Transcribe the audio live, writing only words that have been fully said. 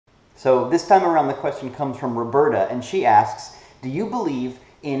So this time around the question comes from Roberta, and she asks, do you believe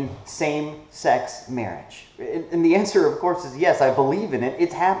in same-sex marriage? And the answer, of course, is yes, I believe in it.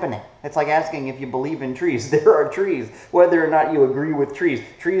 It's happening. It's like asking if you believe in trees. There are trees. Whether or not you agree with trees,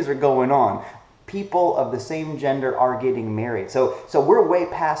 trees are going on. People of the same gender are getting married. So we're way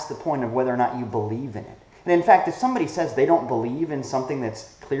past the point of whether or not you believe in it. And in fact, if somebody says they don't believe in something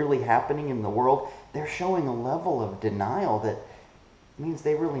that's clearly happening in the world, they're showing a level of denial that means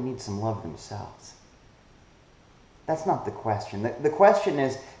they really need some love themselves. That's not the question. The question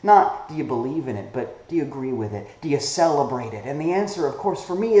is not, do you believe in it, but do you agree with it? Do you celebrate it? And the answer, of course,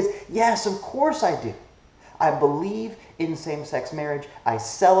 for me is yes, of course I do. I believe in same-sex marriage. I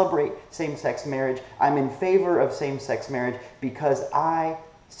celebrate same-sex marriage. I'm in favor of same-sex marriage because I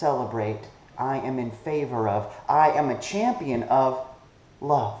celebrate, I am in favor of, I am a champion of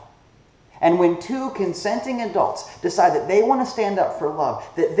love. And when two consenting adults decide that they want to stand up for love,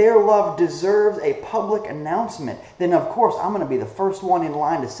 that their love deserves a public announcement, then of course I'm going to be the first one in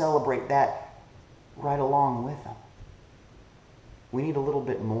line to celebrate that right along with them. We need a little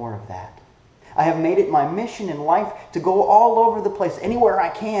bit more of that. I have made it my mission in life to go all over the place, anywhere I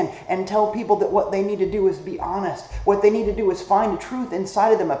can, and tell people that what they need to do is be honest. What they need to do is find a truth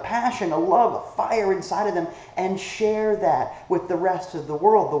inside of them, a passion, a love, a fire inside of them, and share that with the rest of the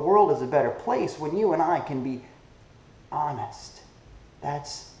world. The world is a better place when you and I can be honest.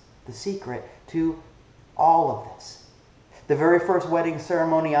 That's the secret to all of this. The very first wedding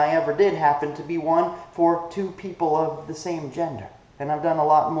ceremony I ever did happened to be one for two people of the same gender. And I've done a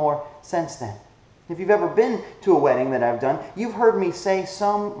lot more since then. If you've ever been to a wedding that I've done, you've heard me say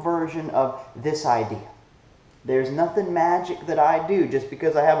some version of this idea. There's nothing magic that I do just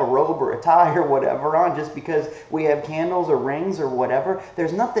because I have a robe or a tie or whatever on, just because we have candles or rings or whatever.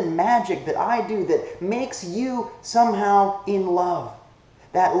 There's nothing magic that I do that makes you somehow in love.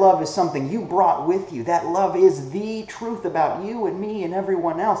 That love is something you brought with you. That love is the truth about you and me and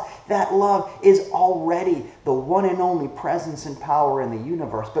everyone else. That love is already the one and only presence and power in the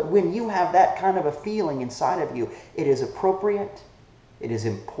universe. But when you have that kind of a feeling inside of you, it is appropriate, it is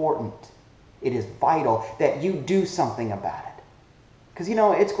important, it is vital that you do something about it. Because,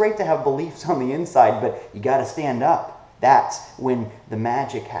 it's great to have beliefs on the inside, but you got to stand up. That's when the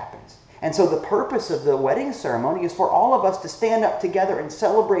magic happens. And so the purpose of the wedding ceremony is for all of us to stand up together and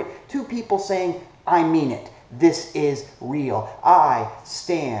celebrate two people saying, I mean it. This is real. I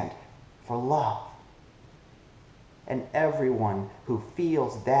stand for love. And everyone who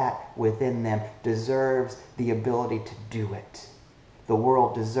feels that within them deserves the ability to do it. The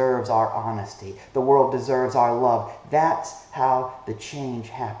world deserves our honesty. The world deserves our love. That's how the change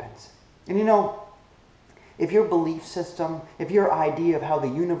happens. And if your belief system, if your idea of how the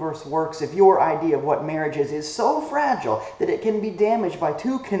universe works, if your idea of what marriage is so fragile that it can be damaged by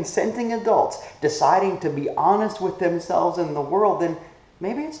two consenting adults deciding to be honest with themselves and the world, then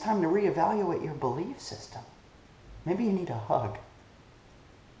maybe it's time to reevaluate your belief system. Maybe you need a hug.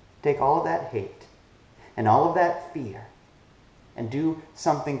 Take all of that hate and all of that fear and do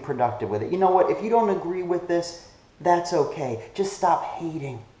something productive with it. You know what? If you don't agree with this, that's okay. Just stop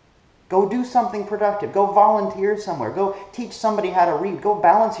hating. Go do something productive. Go volunteer somewhere. Go teach somebody how to read. Go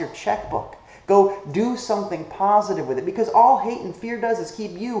balance your checkbook. Go do something positive with it. Because all hate and fear does is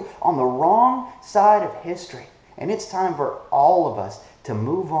keep you on the wrong side of history. And it's time for all of us to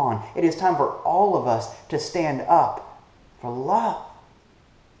move on. It is time for all of us to stand up for love.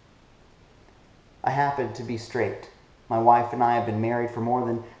 I happen to be straight. My wife and I have been married for more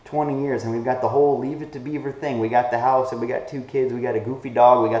than 20 years, and we've got the whole Leave It to Beaver thing. We got the house, and we got 2 kids, we got a goofy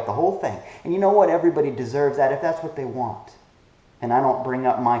dog, we got the whole thing. And you know what? Everybody deserves that if that's what they want. And I don't bring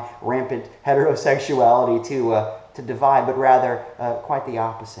up my rampant heterosexuality to divide, but rather quite the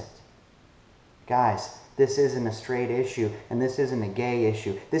opposite. Guys, this isn't a straight issue, and this isn't a gay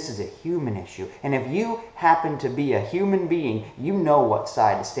issue. This is a human issue. And if you happen to be a human being, you know what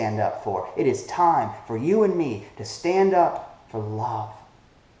side to stand up for. It is time for you and me to stand up for love.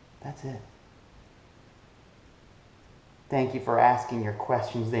 That's it. Thank you for asking your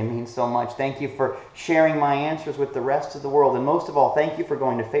questions. They mean so much. Thank you for sharing my answers with the rest of the world. And most of all, thank you for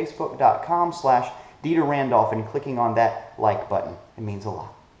going to facebook.com/Dieter Randolph and clicking on that like button. It means a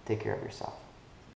lot. Take care of yourself.